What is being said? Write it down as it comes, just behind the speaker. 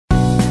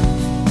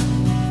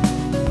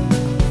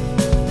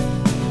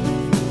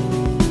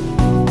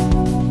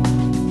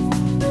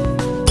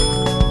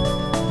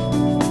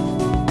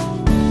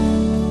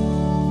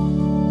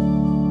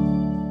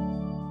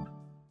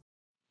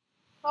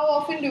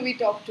do we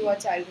talk to our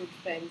childhood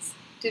friends?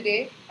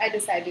 Today, I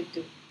decided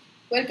to.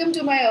 Welcome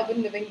to my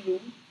urban living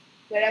room,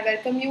 where I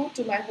welcome you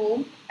to my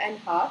home and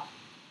heart.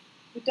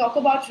 We talk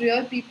about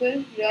real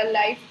people, real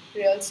life,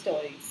 real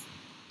stories.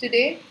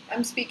 Today,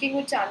 I'm speaking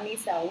with Chandni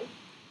Sahu.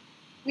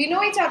 We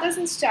know each other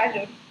since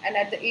childhood, and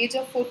at the age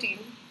of 14,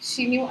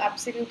 she knew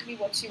absolutely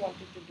what she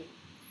wanted to do.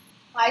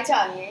 Hi,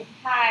 Chandni.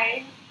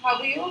 Hi, how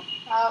are you?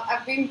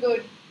 I've been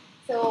good.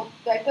 So,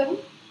 welcome.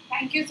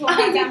 Thank you so much.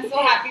 I'm so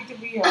happy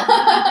to be here.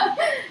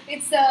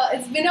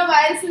 It's been a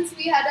while since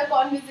we had a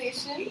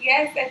conversation.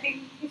 Yes, I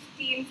think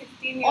 15,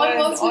 16 years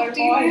Almost or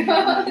 15 more.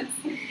 years.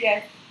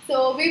 Yes.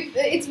 So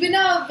it's been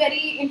a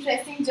very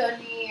interesting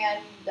journey,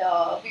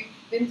 and we've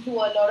been through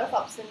a lot of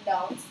ups and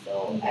downs.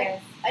 So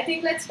Yes. I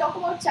think let's talk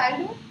about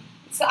childhood.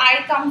 So I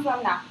come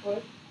from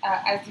Nagpur,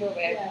 as you're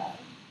aware. Yeah.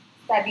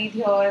 Studied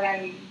here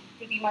and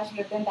pretty much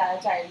lived the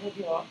entire childhood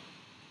here.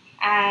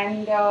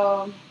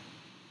 And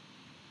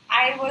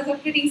I was a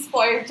pretty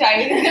spoiled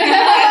child as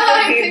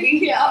a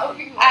baby. Yeah,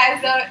 we were.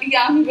 As a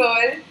young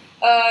girl,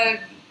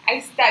 I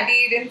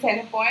studied in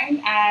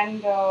Centrepoint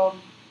and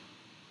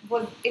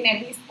was in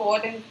every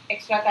sport and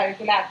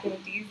extracurricular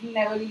activities.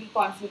 Never really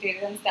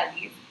concentrated on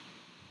studies,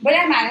 but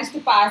I managed to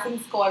pass and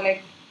score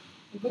like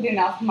good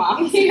enough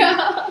marks.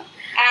 Yeah.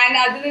 And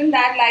other than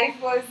that,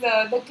 life was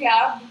the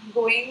club,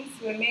 going,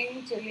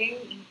 swimming, chilling,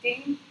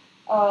 eating.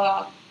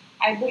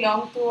 I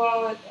belong to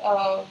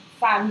a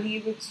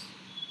family which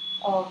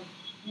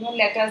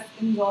let us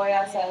enjoy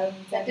ourselves.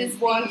 That is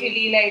weren't the-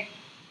 really like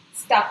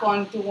stuck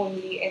on to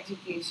only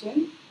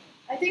education.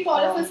 I think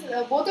all of us,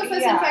 both of us,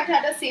 in Yeah. fact,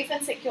 had a safe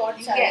and secure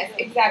childhood. Yes,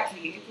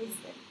 exactly. It was.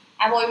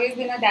 I've always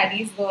been a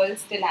daddy's girl,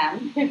 still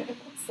am.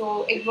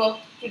 So it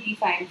worked pretty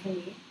fine for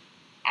me.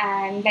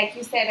 And like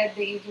you said, at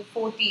the age of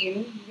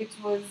 14, which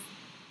was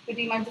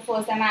pretty much the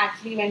first time I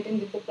actually went and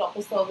did the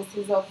proper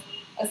services of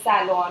a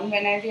salon,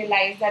 when I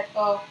realized that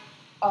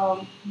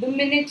the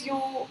minute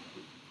you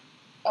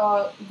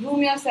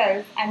groom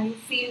yourself and you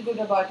feel good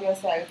about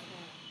yourself,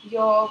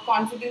 your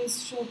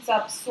confidence shoots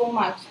up so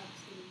much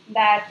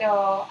that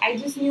I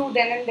just knew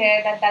then and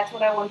there that that's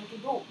what I wanted to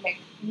do. Like,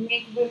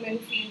 make women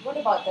feel good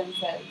about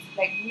themselves.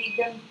 Like, make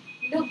them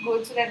look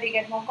good so that they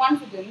get more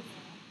confidence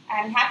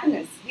and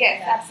happiness.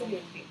 Yes,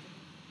 absolutely.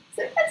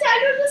 So my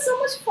childhood was so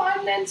much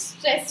fun and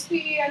stress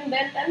free, and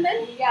then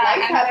Yeah, life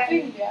and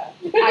happened.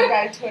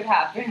 Adulthood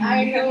happened.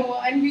 I know,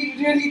 and we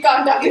really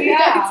can't agree.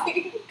 Yeah. I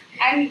think.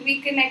 And we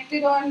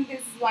connected on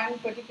this one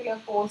particular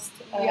post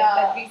Yeah.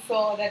 that we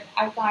saw that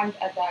I can't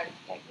adult.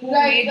 Like, who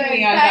Right, made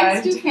me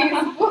Thanks to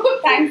adult?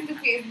 Facebook. Thanks to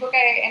Facebook,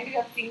 I ended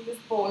up seeing this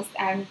post,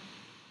 and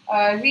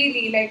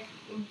really, like,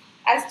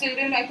 as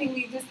children, I think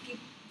we just keep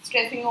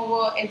stressing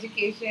over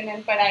education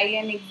and पढ़ाई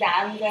and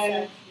exams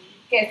and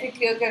कैसे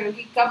clear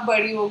करोगी, कब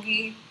बड़ी होगी,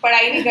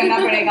 पढ़ाई नहीं करना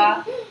पड़ेगा.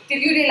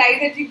 Till you realize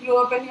that you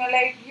grow up and you're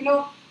like,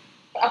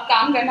 अब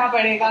काम करना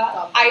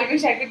पड़ेगा. I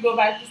wish I could go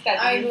back to study.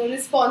 I know,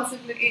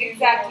 responsibility.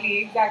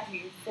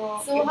 Exactly.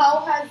 So how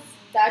has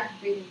that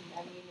been?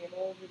 I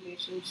mean,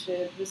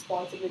 relationship,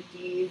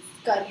 responsibilities,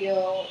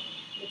 career.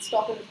 Let's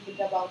talk a little bit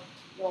about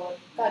your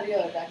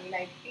career. I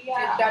mean,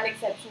 you've done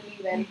exceptionally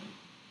well.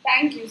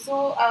 Thank you.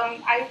 So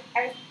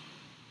I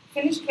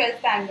finished 12th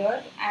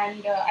standard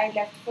and I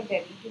left for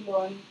Delhi to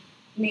learn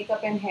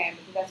makeup and hair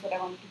because that's what I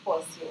wanted to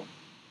pursue.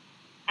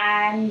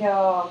 And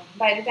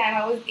by the time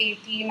I was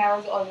 18, I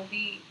was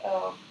already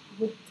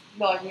with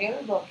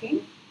L'Oreal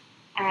working.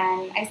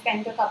 And I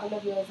spent a couple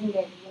of years in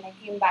Delhi and I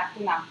came back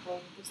to Nagpur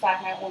to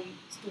start my own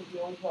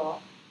studio here.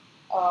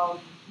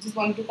 Just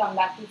wanted to come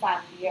back to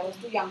family. I was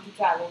too young to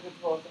travel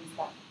with work and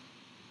stuff.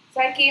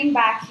 So I came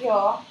back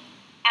here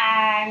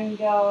and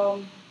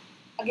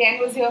again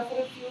was here for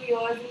a few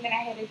years and then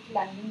I headed to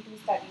London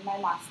to study my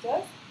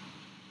master's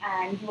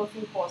and do a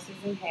few courses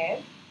in hair.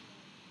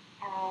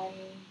 And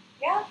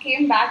yeah,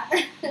 came back,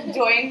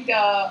 joined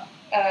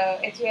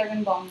HUL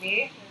in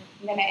Bombay,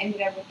 and then I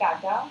ended up with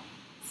Tata.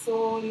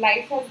 So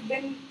life has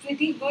been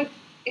pretty good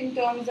in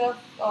terms of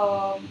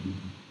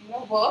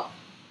work,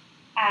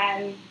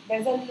 and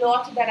there's a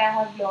lot that I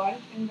have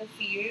learned in the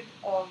field.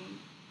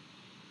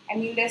 I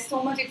mean, there's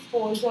so much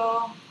exposure.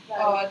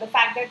 The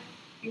fact that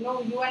you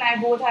and I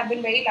both have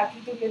been very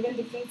lucky to live in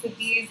different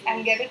cities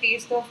and get a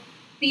taste of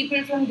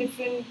people from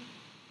different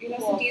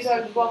cities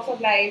or walks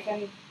of life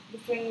and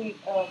different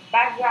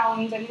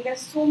backgrounds. I mean, there's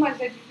so much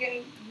that you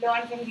can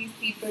learn from these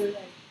people.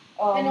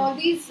 And all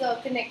these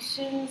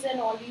connections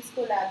and all these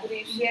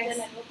collaborations Yes.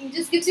 and networking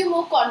just gives you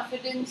more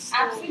confidence.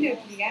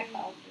 Absolutely, and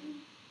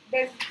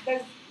there's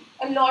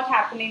a lot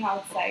happening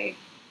outside.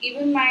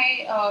 Even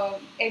my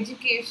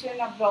education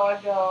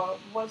abroad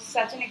was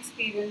such an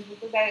experience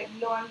because I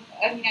learned.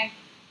 I mean, I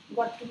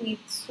got to meet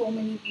so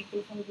many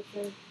people from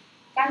different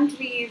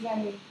countries,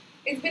 and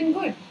it's been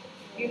good.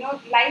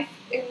 Life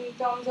in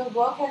terms of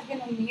work has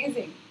been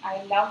amazing.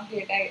 I loved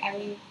it. I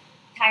mean,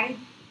 thank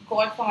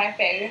God for my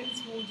parents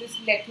who just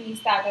let me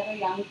start at a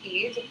young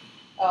age.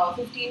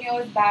 15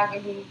 years back, I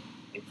mean,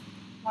 it's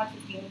not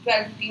 15,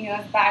 12, 15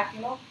 years back,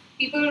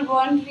 people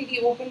weren't really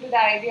open to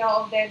the idea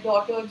of their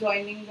daughter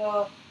joining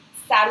the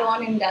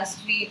salon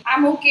industry.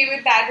 I'm okay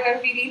with that. I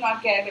really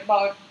not care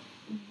about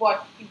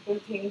what people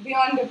think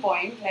beyond the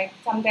point. Like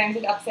sometimes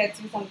it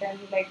upsets you,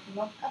 sometimes you like,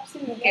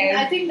 Absolutely. And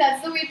I think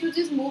that's the way to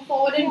just move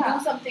forward and do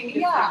something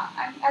different.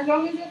 Yeah, and as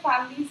long as your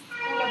family's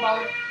cool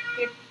about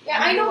it. Yeah,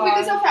 I know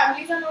because our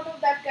families are not of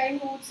that kind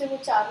who would say, "वो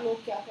चार लोग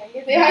क्या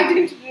कहेंगे?" They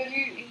didn't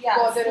really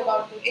bother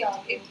about the चार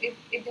लोग.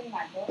 It didn't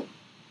matter,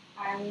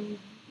 and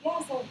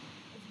so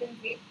it's been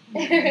great.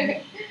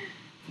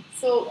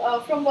 So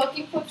from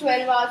working for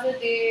 12 hours a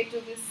day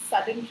to this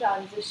sudden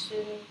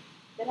transition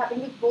that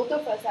happened with both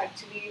of us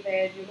actually,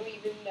 where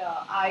even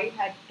I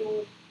had to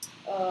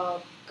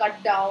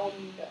cut down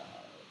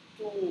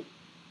to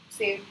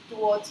say 2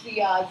 or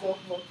 3 hours of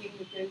working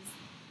because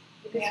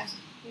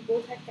we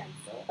both had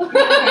cancer.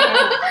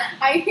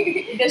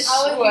 The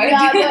sugar.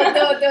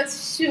 The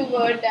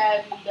sugar,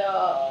 and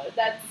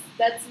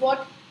that's what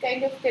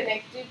kind of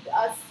connected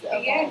us.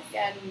 Yes.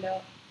 And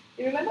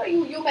you remember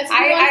you messaged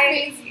me on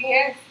Facebook.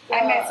 Yes, I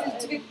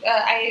messaged with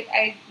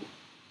I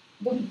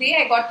the day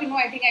I got to know.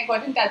 I think I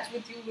got in touch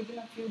with you within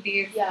a few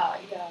days. Yeah.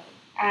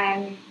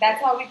 And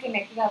that's how we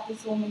connected after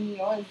so many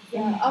years.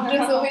 Yeah, after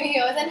so many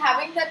years, and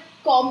having that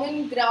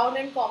common ground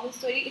and common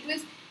story, it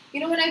was,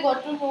 when I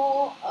got to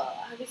know,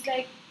 I was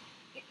like,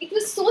 it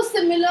was so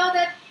similar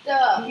that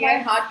my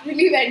heart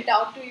really went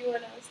out to you,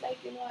 and I was like,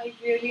 I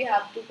really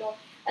have to talk.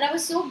 And I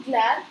was so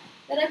glad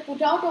that I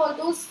put out all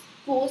those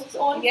posts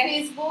on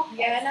Facebook,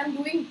 and I'm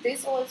doing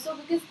this also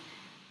because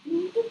we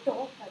need to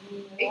talk.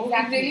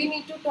 Exactly. We really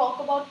need to talk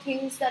about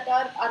things that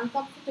are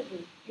uncomfortable.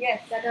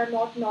 Yes. That are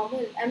not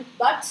normal,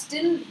 but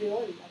still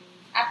real.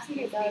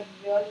 Absolutely. These are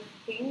real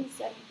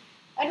things, and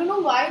I don't know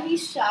why we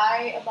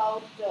shy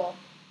about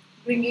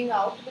bringing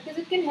out, because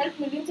it can help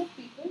millions of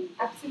people.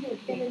 Absolutely.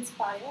 It can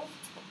inspire.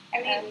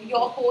 I mean,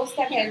 your posts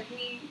have helped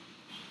me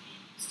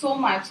so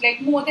much.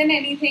 Like more than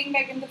anything,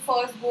 like in the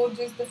first go,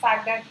 just the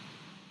fact that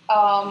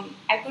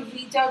I could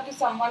reach out to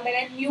someone that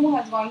I knew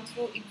has gone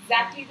through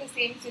exactly the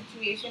same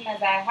situation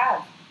as I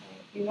have.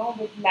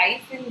 With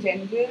life in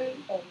general,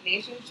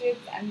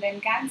 relationships, and then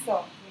cancer.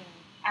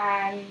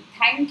 And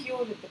thank you,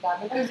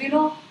 Ritika, because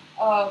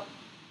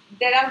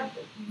there are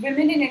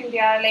women in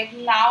India like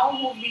now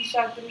who reached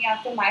out to me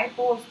after my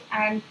post,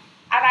 and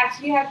I've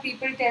actually had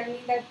people tell me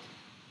that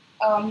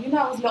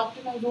I was locked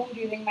in a room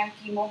during my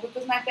chemo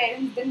because my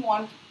parents didn't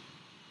want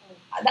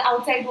the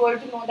outside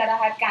world to know that I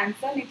had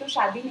cancer. नहीं तो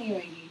शादी नहीं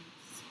होगी.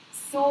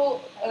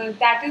 So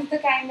that is the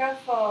kind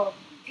of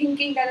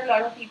thinking that a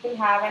lot of people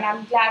have, and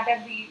I'm glad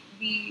that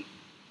we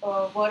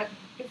were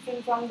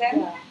different from them.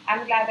 Yeah.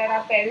 I'm glad that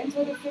our parents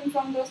were different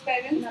from those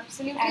parents.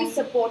 Absolutely and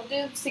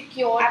supportive,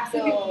 secure.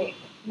 Absolutely.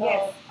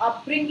 Yes.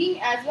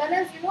 Upbringing as well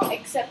as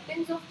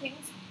acceptance of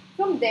things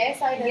from their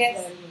side as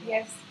well.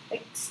 Yes.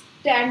 Like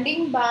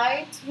standing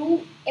by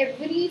through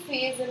every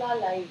phase in our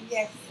lives.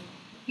 Yes.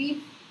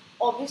 We've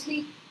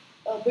obviously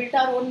built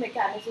our own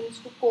mechanisms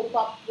to cope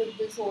up with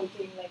this whole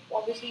thing. Like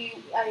obviously,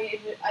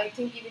 I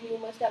think even you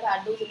must have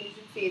had those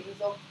initial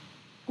phases of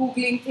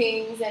googling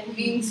things and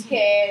being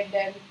scared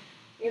and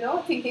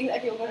thinking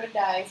that you're going to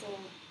die. So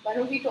why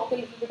don't we talk a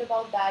little bit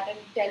about that and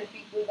tell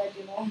people that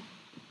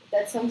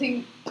that's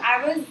something.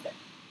 I was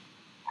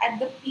at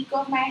the peak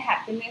of my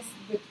happiness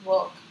with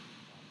work.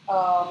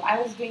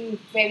 I was doing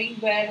very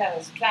well. I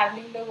was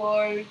traveling the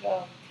world.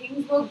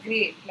 Things were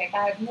great. Like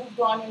I had moved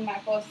on in my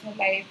personal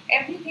life.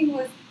 Everything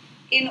was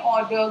in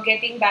order,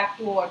 getting back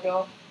to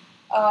order.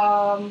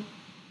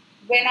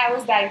 When I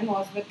was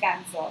diagnosed with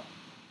cancer,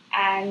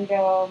 and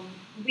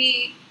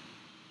we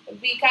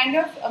kind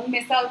of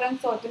miss out on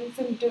certain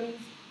symptoms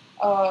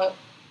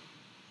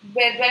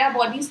where our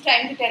body is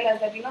trying to tell us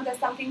that there's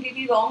something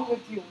really wrong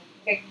with you.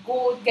 Like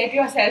go get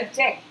yourself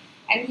checked.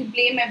 And we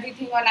blame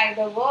everything on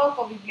either work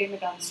or we blame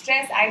it on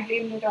stress. I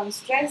blamed it on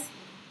stress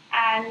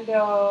and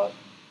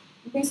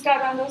missed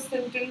out on those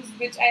symptoms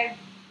which I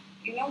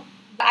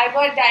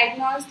got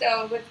diagnosed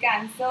with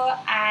cancer,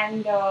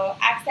 and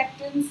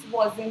acceptance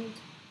wasn't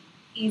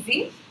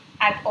easy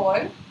at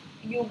all.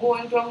 You go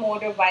into a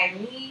mode of why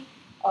me,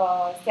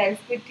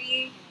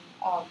 self-pity,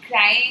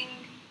 crying,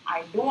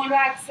 I don't want to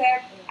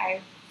accept,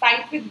 I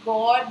fight with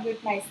God,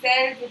 with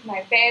myself, with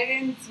my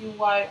parents,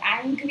 you are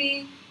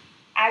angry,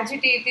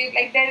 agitated,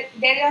 like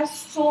there are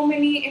so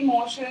many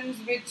emotions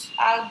which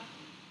are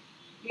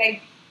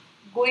like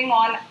going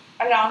on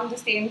around the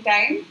same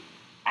time,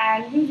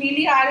 and you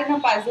really are in a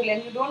puzzle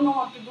and you don't know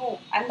what to do,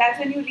 and that's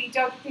when you reach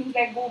out to things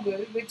like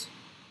Google, which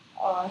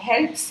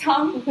helps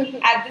some.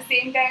 At the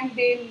same time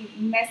they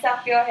mess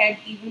up your head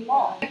even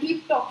more. I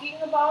keep talking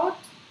about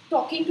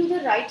talking to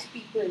the right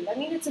people. I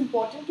mean, it's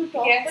important to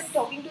talk, but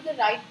talking to the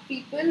right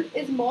people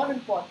is more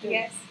important.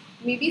 Yes.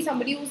 Maybe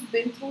somebody who's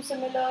been through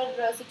similar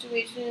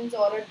situations,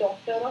 or a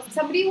doctor, or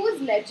somebody who is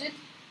legit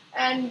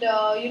and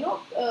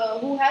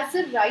who has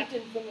the right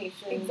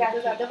information.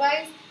 Exactly. Because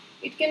otherwise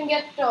it can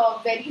get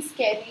very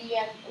scary,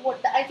 and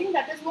I think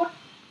that is what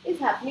is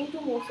happening to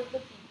most of the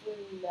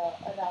people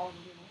around.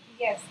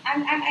 Yes,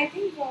 and I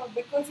think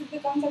because it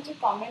becomes such a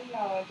common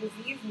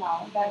disease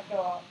now that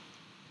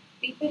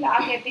people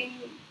are getting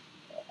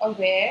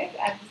aware.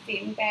 At the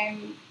same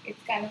time,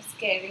 it's kind of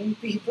scaring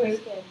people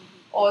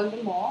all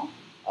the more.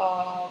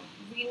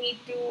 We need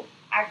to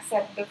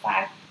accept the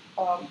fact.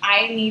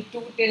 I need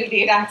to till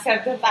date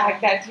accept the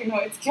fact that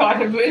it's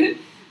curable.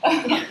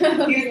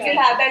 You still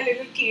have that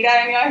little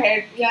kida in your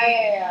head.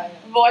 Yeah.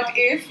 What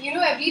if?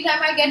 Every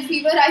time I get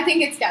fever, I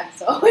think it's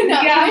cancer.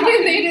 Yeah.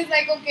 It is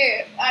like,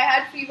 okay, I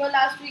had fever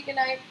last week and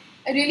I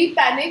really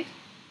panicked,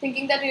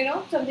 thinking that,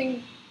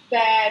 something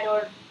bad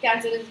or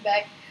cancer is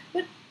back.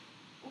 But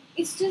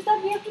it's just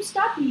that we have to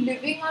start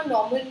living our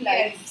normal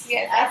lives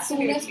as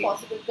soon as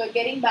possible.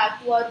 Getting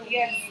back to our routine.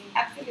 Yes,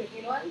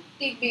 absolutely. And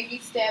take baby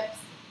steps.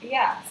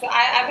 Yeah, so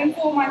I've been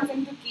 4 months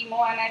into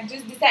chemo and I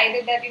just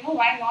decided that,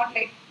 why not,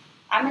 like,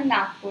 I'm in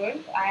Nagpur,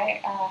 I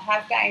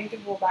have time to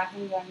go back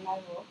and run my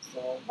work,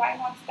 so why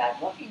not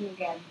start working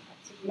again?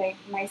 Like,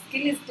 my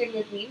skill is still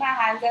with me, my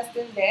hands are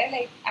still there,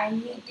 like, I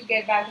need to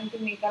get back into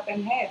makeup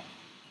and hair.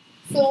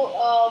 So,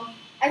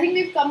 I think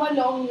we've come a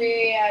long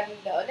way, and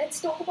let's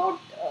talk about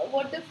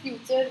what the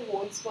future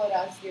holds for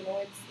us.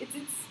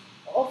 It's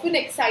often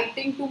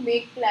exciting to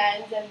make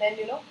plans and then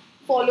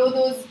follow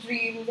those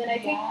dreams, and I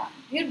think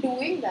we're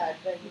doing that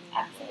right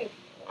now. Absolutely.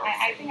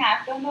 I think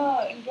I've turned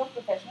into a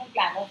professional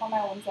planner for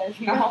my own self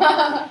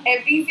now.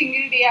 Every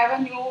single day I have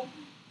a new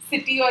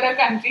city or a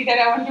country that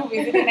I want to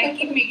visit and I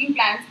keep making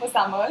plans for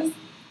summers.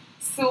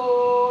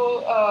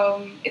 So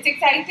it's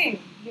exciting.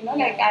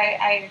 Like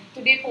I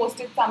today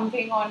posted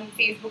something on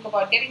Facebook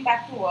about getting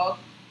back to work,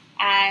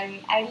 and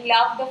I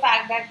love the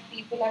fact that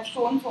people have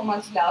shown so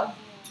much love.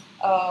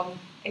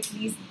 At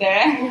least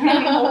there.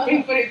 I'm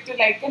hoping for it to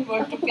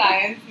convert to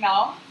clients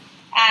now.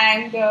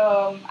 And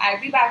I'll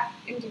be back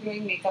into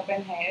doing makeup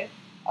and hair.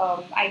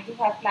 I do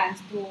have plans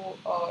to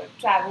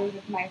travel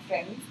with my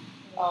friends.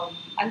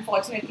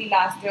 Unfortunately,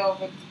 last year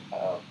with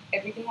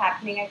everything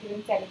happening, I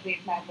couldn't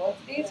celebrate my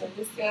birthday. So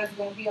this year is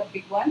going to be a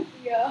big one.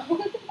 Yeah.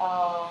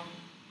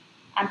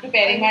 I'm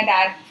preparing my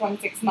dad from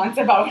 6 months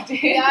about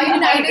it. Yeah,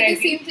 even I did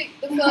the same thing.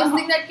 The first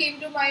thing that came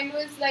to mind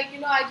was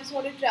I just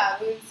want to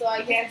travel. So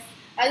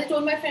I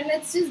told my friend,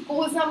 let's just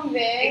go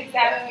somewhere.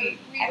 Exactly.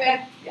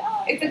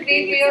 It's a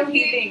great way of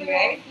healing,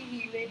 right?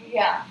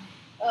 Yeah.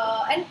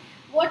 And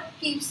what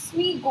keeps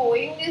me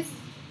going is,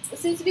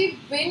 since we've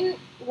been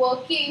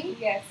working,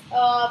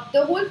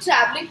 the whole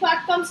traveling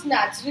part comes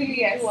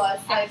naturally to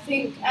us, I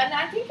think. And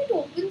I think it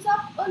opens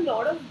up a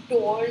lot of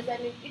doors and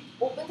it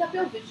opens up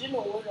your vision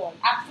overall.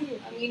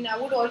 Absolutely. I mean,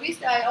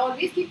 I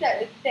always keep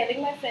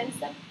telling my friends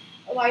that,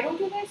 why don't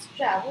you guys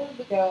travel?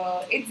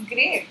 Because it's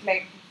great.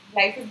 Like,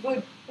 life is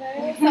good.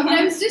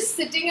 Sometimes just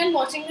sitting and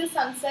watching the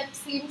sunset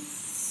seems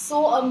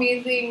so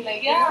amazing.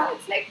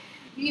 It's like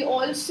we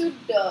all should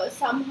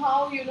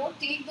somehow,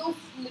 take those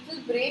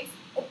little breaks.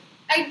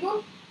 I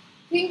don't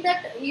think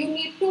that you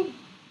need to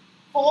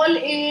fall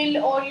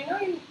ill or,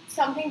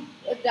 something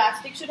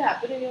drastic should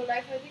happen in your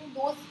life. I think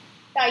those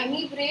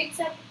tiny breaks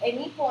at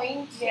any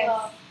point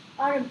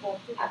are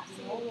important.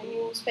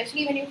 Absolutely.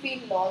 Especially when you feel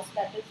lost.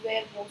 That is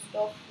where most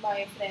of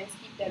my friends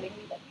keep telling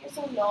me that we are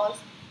so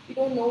lost, we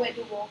don't know where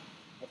to go.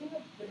 I think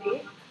a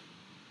break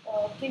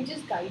can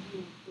just guide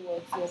you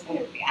towards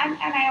Absolutely. And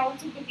I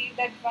also believe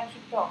that one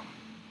should talk.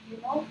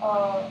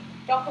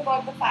 Talk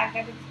about the fact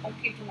that it's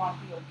okay to not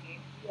be okay.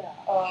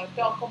 Yeah.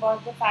 Talk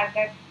about the fact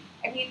that,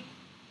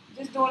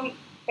 just don't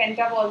pent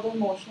up all the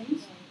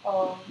emotions.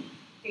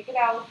 Take it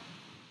out.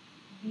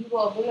 Be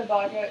verbal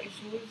about your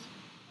issues.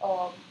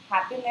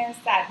 Happiness,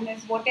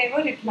 sadness, whatever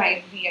it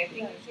might be. I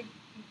think you should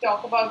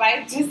talk about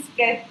why just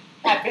spread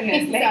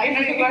happiness.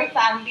 Exactly. You've got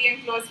family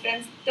and close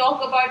friends.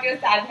 Talk about your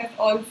sadness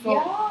also.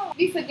 Yeah.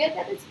 We forget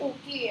that it's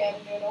okay and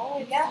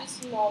it's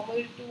just normal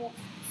to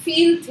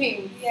feel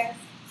things. Yes.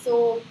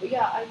 So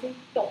I think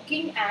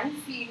talking and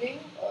feeling,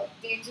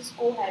 they just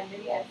go hand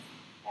in hand.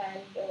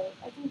 And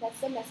I think that's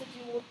the message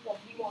you would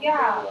probably want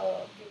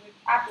to give it.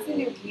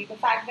 Absolutely. The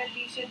fact that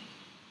we should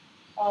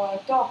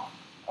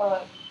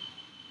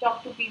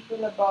talk to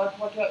people about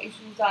what your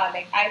issues are.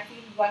 Like, I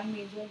feel one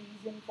major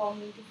reason for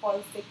me to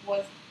fall sick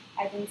was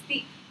I didn't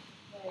speak.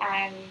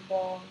 Right. And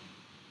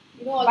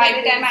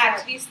by the time I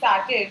actually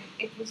started,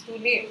 it was too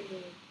late.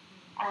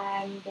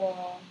 And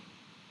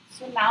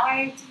so now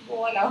I just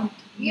go all out.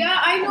 Yeah,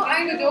 I know.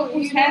 जो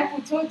पूछना है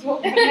पूछो, जो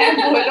बोलना है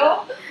बोलो.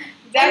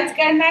 Judge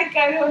करना है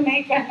करो,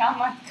 नहीं करना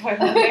मत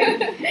करो.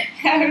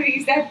 I have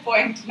reached that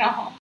point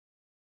now.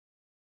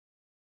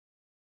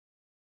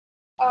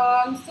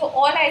 So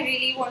all I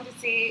really want to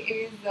say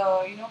is,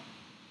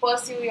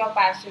 pursue your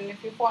passion.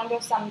 If you're fond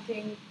of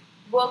something,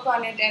 work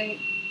on it and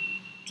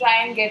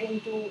try and get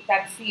into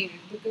that field,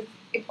 because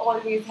it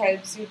always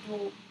helps you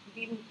to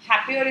be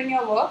happier in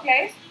your work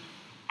life.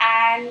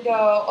 And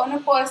on a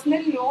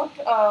personal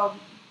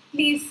note,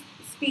 please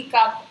speak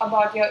up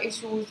about your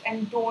issues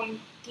and don't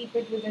keep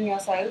it within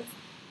yourself.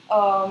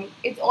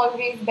 It's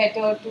always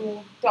better to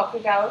talk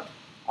it out.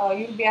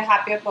 You'll be a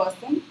happier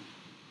person.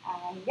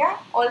 And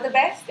all the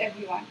best,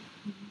 everyone.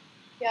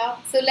 Yeah,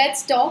 so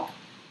let's talk.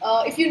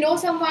 If you know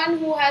someone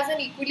who has an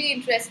equally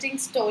interesting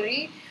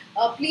story,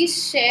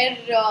 Please share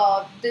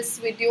this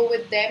video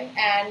with them,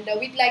 and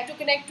we'd like to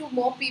connect to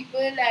more people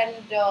and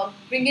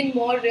bring in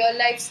more real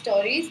life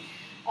stories.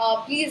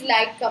 Please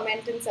like,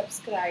 comment, and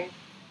subscribe.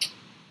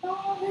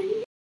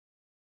 Bye.